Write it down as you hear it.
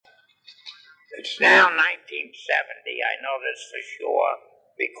It's now 1970, I know this for sure,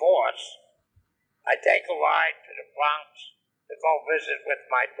 because I take a ride to the Bronx to go visit with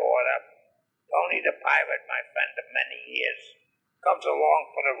my daughter. Tony the Pirate, my friend of many years, comes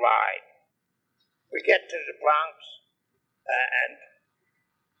along for the ride. We get to the Bronx, and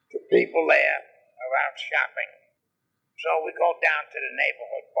the people there are out shopping. So we go down to the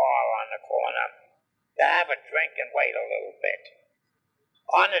neighborhood bar on the corner to have a drink and wait a little bit.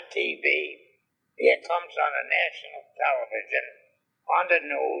 On the TV, here comes on the national television, on the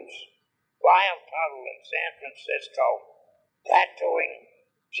news, Lyle Tuttle in San Francisco tattooing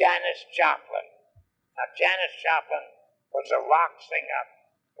Janis Joplin. Now, Janis Joplin was a rock singer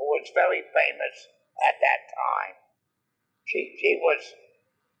who was very famous at that time. She was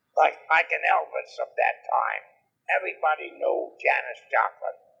like an Elvis of that time. Everybody knew Janis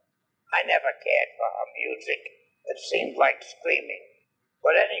Joplin. I never cared for her music. It seemed like screaming.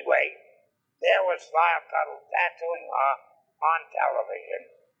 But anyway, there was Lyle Tuttle tattooing her on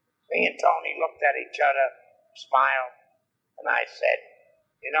television. Me and Tony looked at each other, smiled, and I said,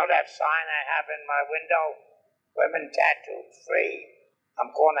 "You know that sign I have in my window? Women tattooed free.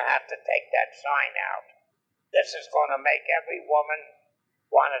 I'm going to have to take that sign out. This is going to make every woman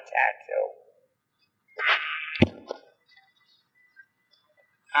want a tattoo."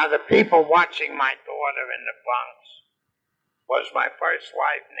 Now, the people watching my daughter in the Bronx was my first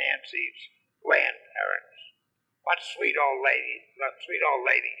wife, Nancy's grandparents. What sweet old lady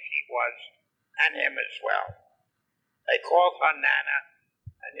she was, and him as well. They called her Nana,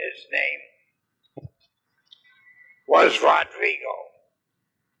 and his name was Rodrigo.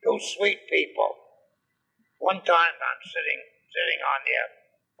 Two sweet people. One time I'm sitting on their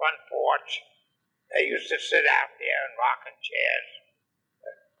front porch. They used to sit out there in rocking chairs.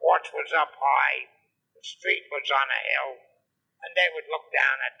 The porch was up high. The street was on a hill, and they would look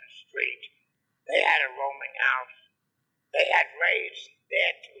down at the street. They had a rooming house. They had raised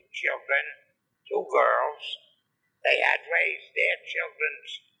their two children, two girls. They had raised their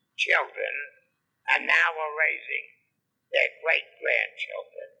children's children, and now were raising their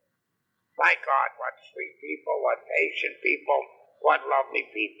great-grandchildren. My God, what sweet people, what patient people, what lovely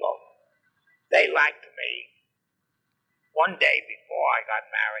people. They liked me. One day before I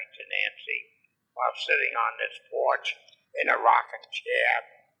got married to Nancy, while sitting on this porch in a rocking chair,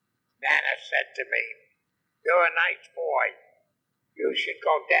 Nana said to me, "You're a nice boy. You should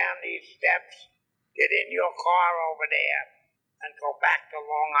go down these steps, get in your car over there, and go back to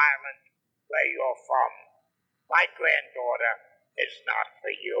Long Island, where you're from. My granddaughter is not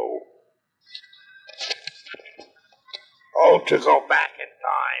for you." Oh, to go back in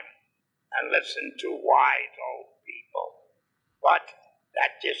time and listen to wise old people. But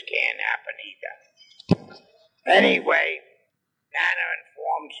that just can't happen either. Anyway, Nana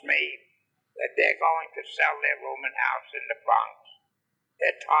informs me that they're going to sell their rooming house in the Bronx.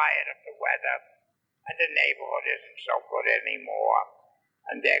 They're tired of the weather, and the neighborhood isn't so good anymore,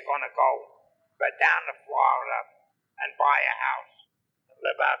 and they're going to go down to Florida and buy a house and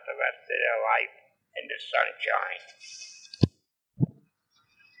live out the rest of their life in the sunshine.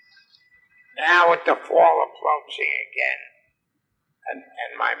 Now with the fall approaching again,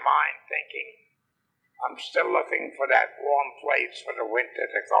 and my mind thinking, I'm still looking for that warm place for the winter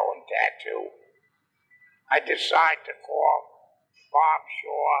to go and tattoo, I decide to call Bob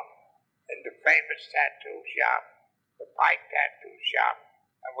Shaw in the famous tattoo shop, the Pike Tattoo Shop,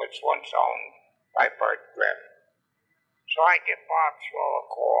 that was once owned by Bert Grimm. So I give Bob Shaw a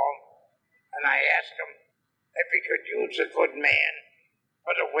call, and I ask him if he could use a good man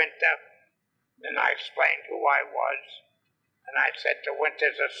for the winter. And I explained who I was, and I said the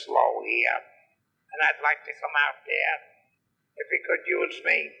winters are slow here, and I'd like to come out there. If he could use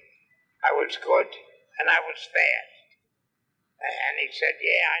me, I was good, and I was fast. And he said,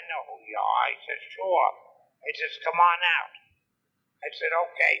 "Yeah, I know who you are." I said, "Sure." He says, "Come on out." I said,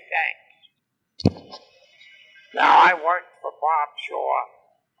 "Okay, thanks." Now, I worked for Bob Shaw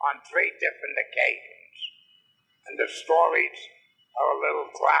on 3 different occasions, and the stories are a little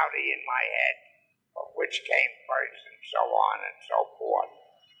cloudy in my head, of which came first and so on and so forth.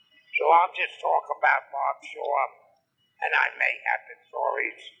 So I'll just talk about Bob Shaw, and I may have the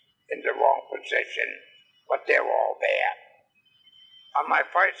stories in the wrong position, but they're all there. On my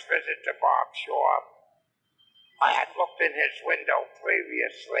first visit to Bob Shaw, I had looked in his window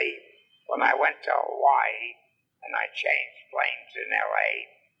previously when I went to Hawaii and I changed planes in L.A.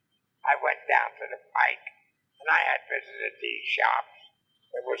 I went down to the Pike and I had visited these shops.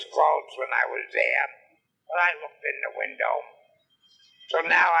 It was closed when I was there, but I looked in the window. So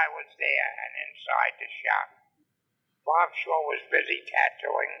now I was there and inside the shop. Bob Shaw was busy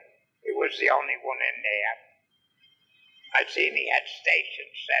tattooing, He was the only one in there. I seen he had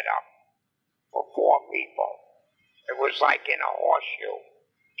stations set up for 4 people. It was like in a horseshoe,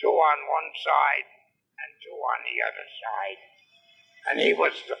 2 on one side and 2 on the other side. And he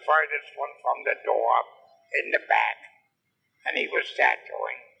was the furthest one from the door in the back. And he was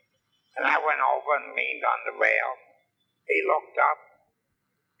tattooing. And I went over and leaned on the rail. He looked up.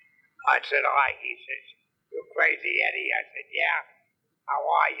 I said, hi. He says, you crazy Eddie? I said, yeah. How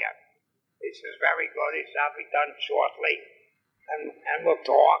are you? He says, very good. He said, I'll be done shortly. And we'll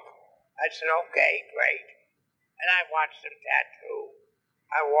talk. I said, okay, great. And I watched him tattoo.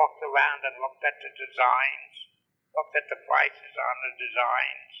 I walked around and looked at the designs, looked at the prices on the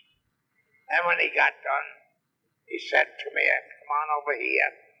designs. And when he got done, he said to me, come on over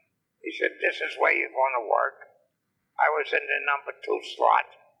here. He said, this is where you're going to work. I was in the number 2 slot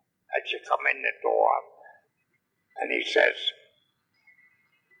as you come in the door. And he says,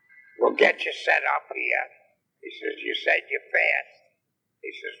 we'll get you set up here. He says, you said you're fast.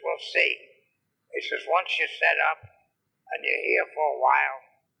 He says, we'll see. He says, once you're set up and you're here for a while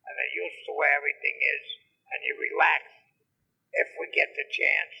and are used to where everything is and you relax, if we get the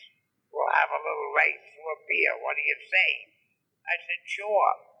chance, we'll have a little race for a beer. What do you say? I said,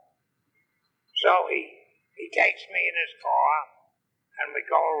 sure. So he takes me in his car and we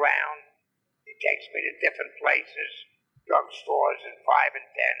go around. He takes me to different places, drugstores and 5 and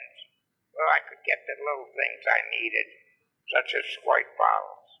 10s, where I could get the little things I needed, such as squirt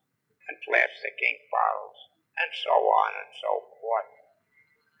bottles and plastic ink bottles, and so on and so forth.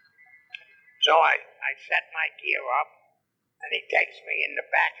 So I set my gear up, and he takes me in the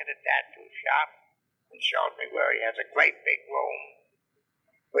back of the tattoo shop and shows me where he has a great big room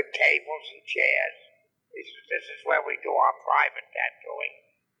with tables and chairs. He says, this is where we do our private tattooing,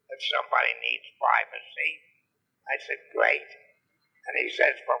 if somebody needs privacy. I said, great. And he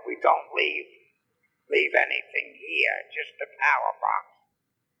says, but we don't leave anything here, just the power box.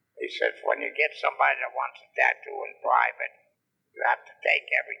 He says, when you get somebody that wants a tattoo in private, you have to take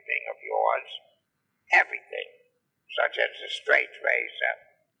everything of yours, everything, such as the straight razor,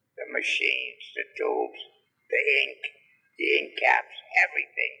 the machines, the tubes, the ink caps,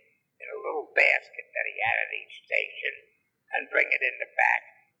 everything in a little basket that he had at each station and bring it in the back.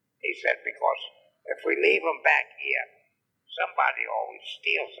 He said, because if we leave them back here, somebody always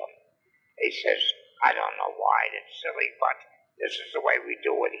steals them. He says, I don't know why, it's silly, but this is the way we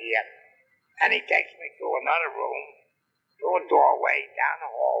do it here. And he takes me through another room, through a doorway, down a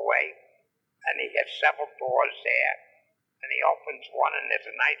hallway, and he has several doors there. And he opens one, and there's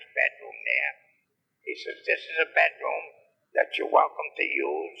a nice bedroom there. He says, this is a bedroom that you're welcome to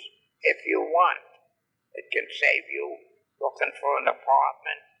use if you want. It can save you looking for an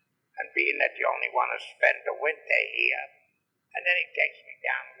apartment and being that you only want to spend the winter here. And then he takes me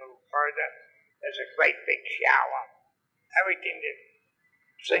down a little further. There's a great big shower. Everything that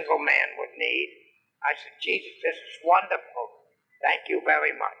a single man would need. I said, Jesus, this is wonderful. Thank you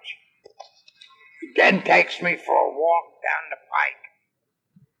very much. He then takes me for a walk down the pike,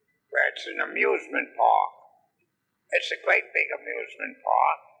 where it's an amusement park. It's a great big amusement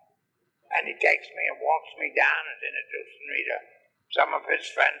park. And he takes me and walks me down and introduces me to some of his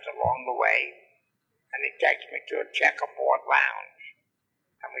friends along the way. And he takes me to a checkerboard lounge.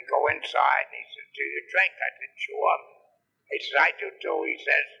 And we go inside and he says, do you drink? I said, sure. He says, I do too. He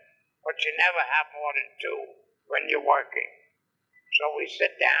says, but you never have more than 2 when you're working. So we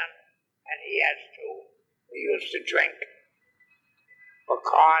sit down and he has 2. He used to drink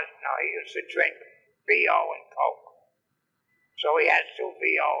Bacardi. No, he used to drink VO and Coke. So he has 2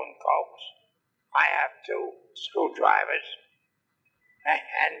 VO and Cokes. I have 2 screwdrivers.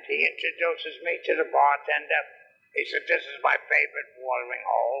 And he introduces me to the bartender. He said, this is my favorite watering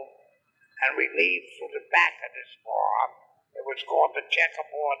hole. And we leave through the back of this bar. It was called the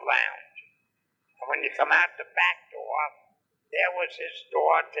Checkerboard Lounge. And when you come out the back door, there was his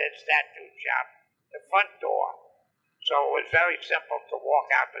door to his tattoo shop, the front door. So it was very simple to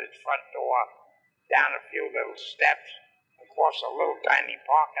walk out to his front door, down a few little steps, across a little tiny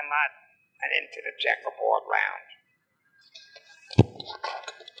parking lot, and into the Checkerboard Lounge.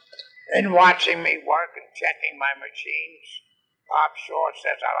 In watching me work and checking my machines, Bob Shaw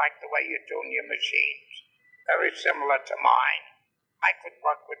says, I like the way you tune your machines. Very similar to mine. I could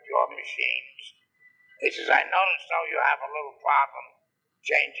work with your machines. He says, I noticed though you have a little problem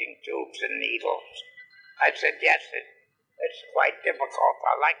changing tubes and needles. I said, yes, it's quite difficult.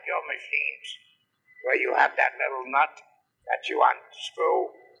 I like your machines where you have that little nut that you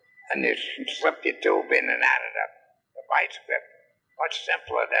unscrew and you slip your tube in and out of the vice grip. Much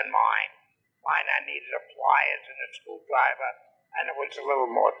simpler than mine. Mine, I needed a pliers and a screwdriver and it was a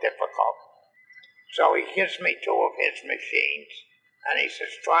little more difficult. So he gives me two of his machines, and he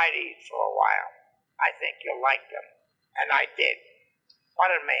says, try these for a while. I think you'll like them. And I did.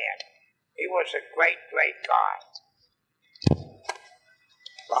 What a man. He was a great, great guy.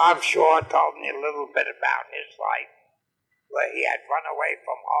 Bob Shaw told me a little bit about his life, where he had run away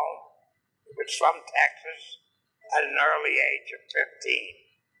from home. He was from Texas at an early age of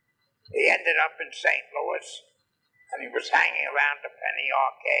 15. He ended up in St. Louis, and he was hanging around the Penny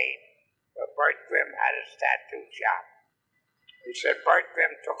Arcade, where Bert Grimm had his tattoo shop. He said Bert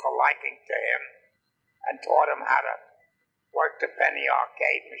Grimm took a liking to him and taught him how to work the Penny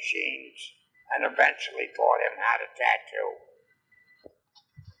Arcade machines, and eventually taught him how to tattoo.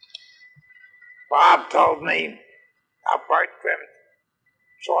 Bob told me how Bert Grimm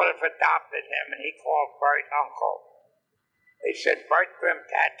sort of adopted him, and he called Bert Uncle. He said Bert Grimm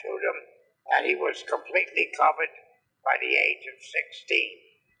tattooed him, and he was completely covered by the age of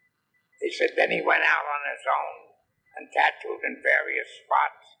 16. He said then he went out on his own and tattooed in various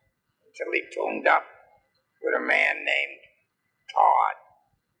spots until he teamed up with a man named Todd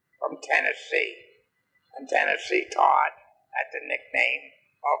from Tennessee. And Tennessee Todd had the nickname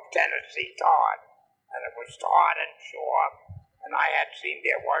of Tennessee Todd. And it was Todd and Shaw. And I had seen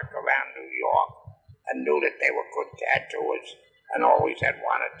their work around New York and knew that they were good tattooers and always had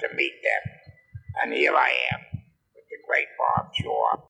wanted to meet them. And here I am with the great Bob Shaw.